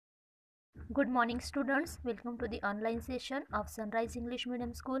Good morning students, welcome to the online session of Sunrise English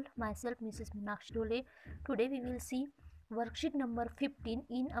Medium School. Myself Mrs. Meenakshi Dole. Today we will see worksheet number 15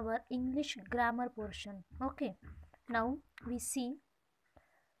 in our English grammar portion. Okay, now we see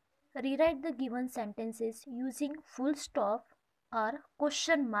rewrite the given sentences using full stop और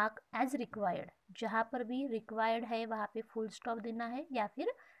question mark as required. जहाँ पर भी required है वहाँ पे full stop देना है या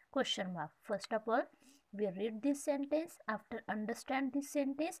फिर question mark. First of all we read this sentence, after understand this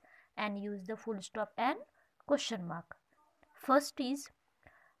sentence and use the full stop and question mark. First is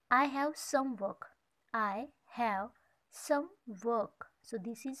I have some work. I have some work. So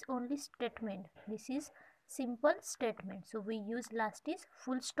this is only statement. This is simple statement. So we use last is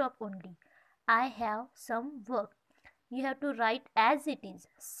full stop only. I have some work. You have to write as it is,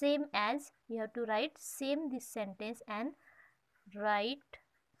 same as, you have to write same this sentence and write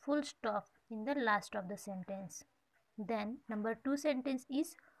full stop in the last of the sentence. Then number 2 sentence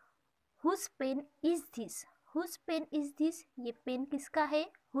is whose pen is this? Whose pen is this? ये pen किसका है?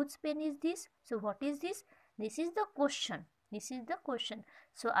 Whose pen is this? So what is this? This is the question. This is the question.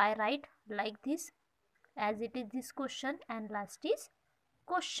 So I write like this as it is this question and last is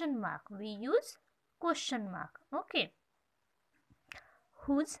question mark. We use question mark. Okay.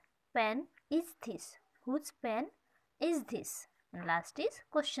 Whose pen is this? Whose pen is this? And last is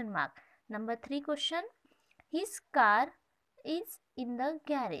question mark. Number 3 question. His car is in the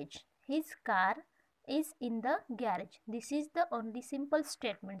garage. His car is in the garage. This is the only simple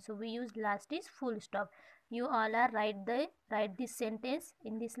statement. So we use last is full stop. You all are write this sentence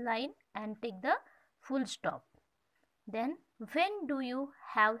in this line and take the full stop. Then when do you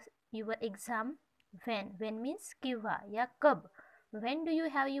have your exam? When means किवा या कब. When do you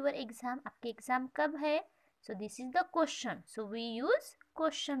have your exam? आपके exam कब है? So this is the question. So we use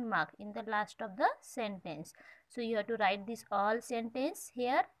question mark in the last of the sentence. So you have to write this all sentence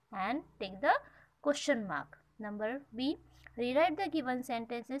here and take the question mark. Number B. Rewrite the given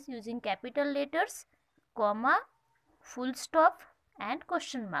sentences using capital letters, comma, full stop and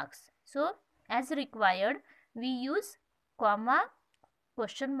question marks. So as required we use comma,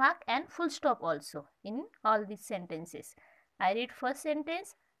 question mark and full stop also in all these sentences. I read first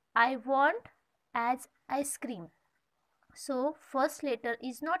sentence. I want as ice cream. So first letter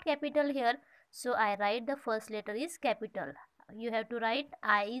is not capital here. So I write the first letter is capital. You have to write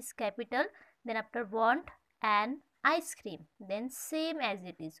I is capital. Then after want and ice cream. Then same as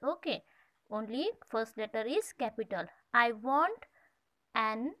it is. Okay. Only first letter is capital. I want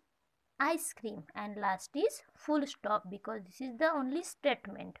an ice cream. And last is full stop because this is the only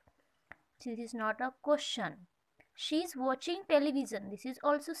statement. This is not a question. She is watching television. This is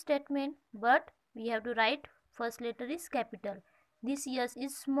also statement, but we have to write first letter is capital. This yes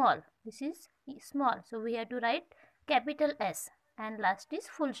is small. This is small. So we have to write capital S and last is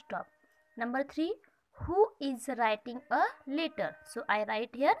full stop. Number 3, who is writing a letter? So I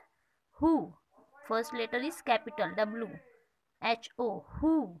write here who. First letter is capital W. H-O.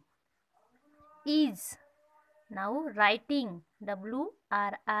 Who is. Now writing W-R-I-T-I-N-G.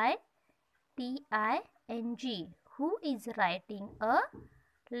 Who is writing a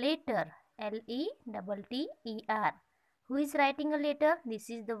letter? L-E-T-T-E-R. Who is writing a letter? This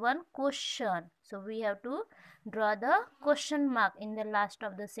is the one question. So we have to draw the question mark in the last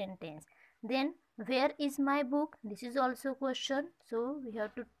of the sentence. Then where is my book? This is also question. So we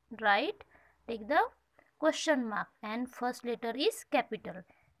have to write, take the question mark and first letter is capital.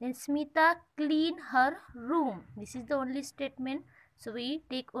 Then Smita clean her room. This is the only statement. So we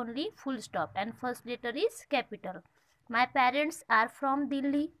take only full stop and first letter is capital. My parents are from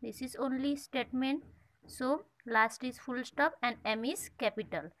Delhi. This is only statement. So last is full stop and M is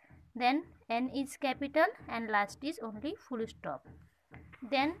capital. Then N is capital and last is only full stop.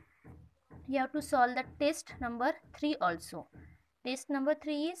 Then you have to solve the test number 3 also. Test number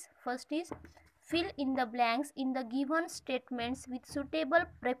 3 is, first is fill in the blanks in the given statements with suitable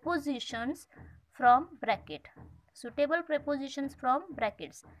prepositions from bracket. Suitable prepositions from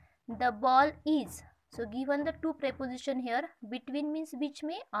brackets. The ball is. So given the two preposition here, between means बीच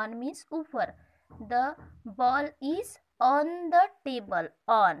में, on means ऊपर. The ball is on the table.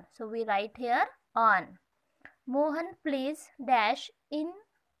 On. So we write here on. Mohan plays dash in.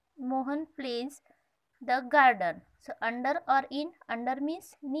 Mohan plays the garden. So under or in. Under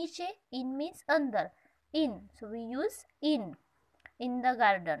means नीचे. In means अंदर. In. So we use in. In the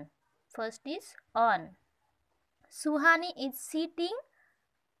garden. First is on. Suhani is sitting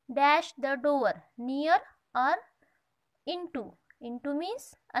dash the door. Near or into. Into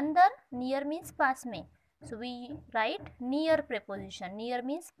means अंदर. Near means पास में. So we write near preposition. Near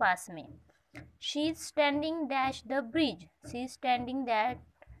means पास में. She is standing dash the bridge. She is standing that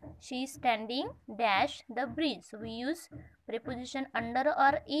She is standing dash the bridge. So we use preposition under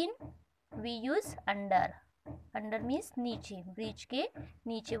or in. We use under. Under means नीचे. Bridge के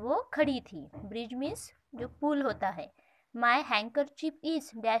नीचे वो खड़ी थी. Bridge means जो पुल होता है. My handkerchief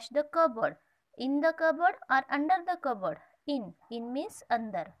is dash the cupboard. In the cupboard or under the cupboard. In. In means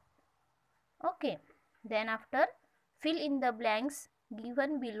under. Okay. Then after, fill in the blanks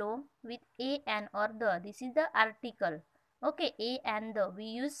given below with a, an or the. This is the article. Okay, a and the. We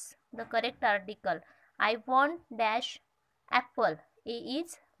use the correct article. I want dash apple. A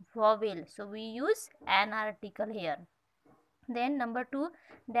is vowel. So we use an article here. Then number 2,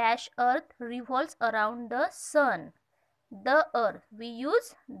 dash earth revolves around the sun. The earth. We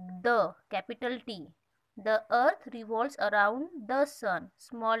use the, capital T. The earth revolves around the sun,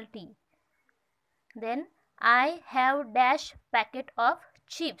 small t. Then I have dash packet of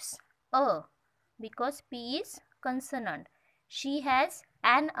chips. A, because P is consonant. She has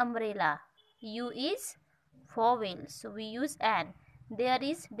an umbrella. U is vowel. So we use an. There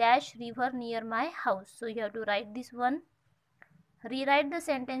is dash river near my house. So you have to write this one. Rewrite the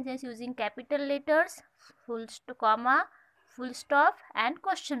sentences using capital letters, comma, full stop and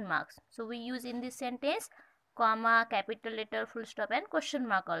question marks. So we use in this sentence comma, capital letter, full stop and question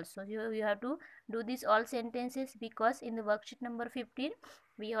mark also. You have to do this all sentences, because in the worksheet number 15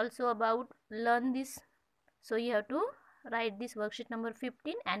 we also about learn this. So you have to write this worksheet number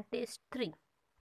 15 and test 3.